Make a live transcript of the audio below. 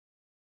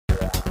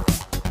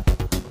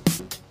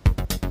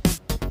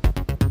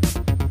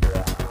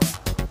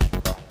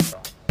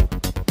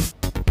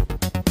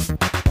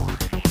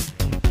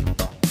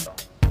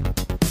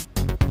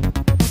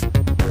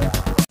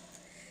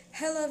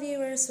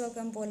viewers,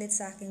 welcome po ulit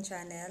sa aking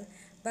channel.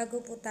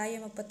 Bago po tayo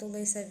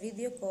magpatuloy sa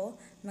video ko,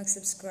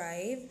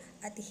 mag-subscribe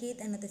at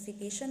hit ang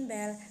notification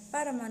bell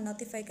para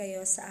ma-notify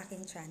kayo sa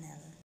aking channel.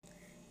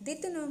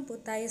 Dito naman po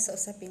tayo sa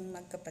usaping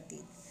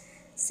magkapatid.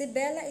 Si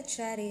Bella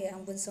Echarri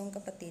ang bunsong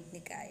kapatid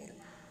ni Kyle.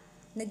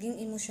 Naging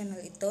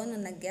emosyonal ito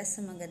nung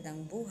nag-guest sa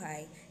Magandang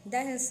Buhay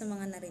dahil sa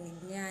mga narinig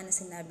niya na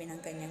sinabi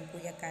ng kanyang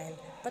kuya Kyle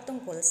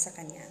patungkol sa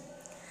kanya.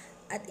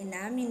 At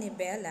inamin ni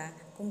Bella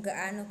kung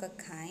gaano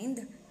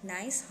ka-kind,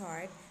 nice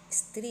heart,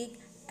 strict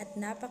at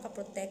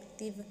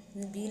napaka-protective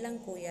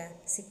bilang kuya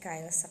si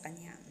Kyle sa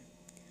kanya.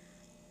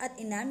 At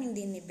inamin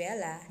din ni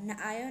Bella na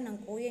ayaw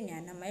ng kuya niya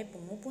na may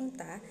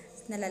pumupunta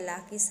na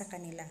lalaki sa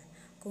kanila.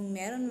 Kung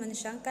meron man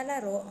siyang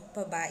kalaro,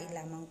 babae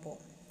lamang po.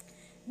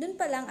 Doon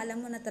pa lang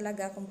alam mo na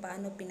talaga kung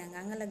paano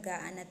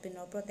pinangangalagaan at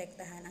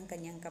pinoprotektahan ang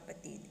kanyang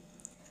kapatid.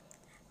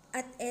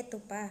 At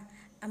eto pa,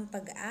 ang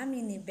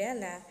pag-aamin ni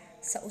Bella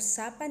sa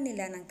usapan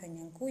nila ng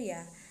kanyang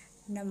kuya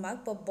na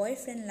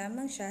magpa-boyfriend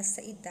lamang siya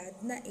sa edad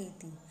na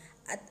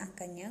 80 at ang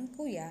kanyang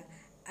kuya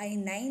ay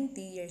 90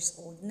 years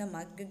old na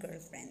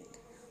mag-girlfriend.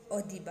 O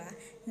diba,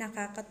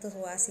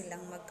 nakakatuwa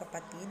silang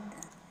magkapatid.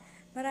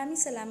 Maraming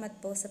salamat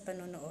po sa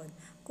panonood.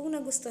 Kung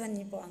nagustuhan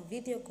niyo po ang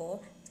video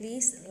ko,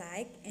 please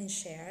like and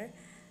share.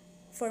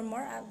 For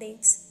more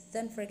updates,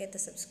 don't forget to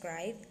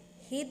subscribe.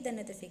 Hit the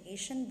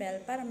notification bell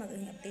para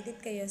maging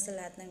updated kayo sa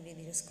lahat ng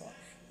videos ko.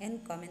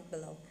 And comment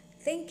below.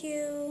 Thank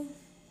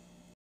you!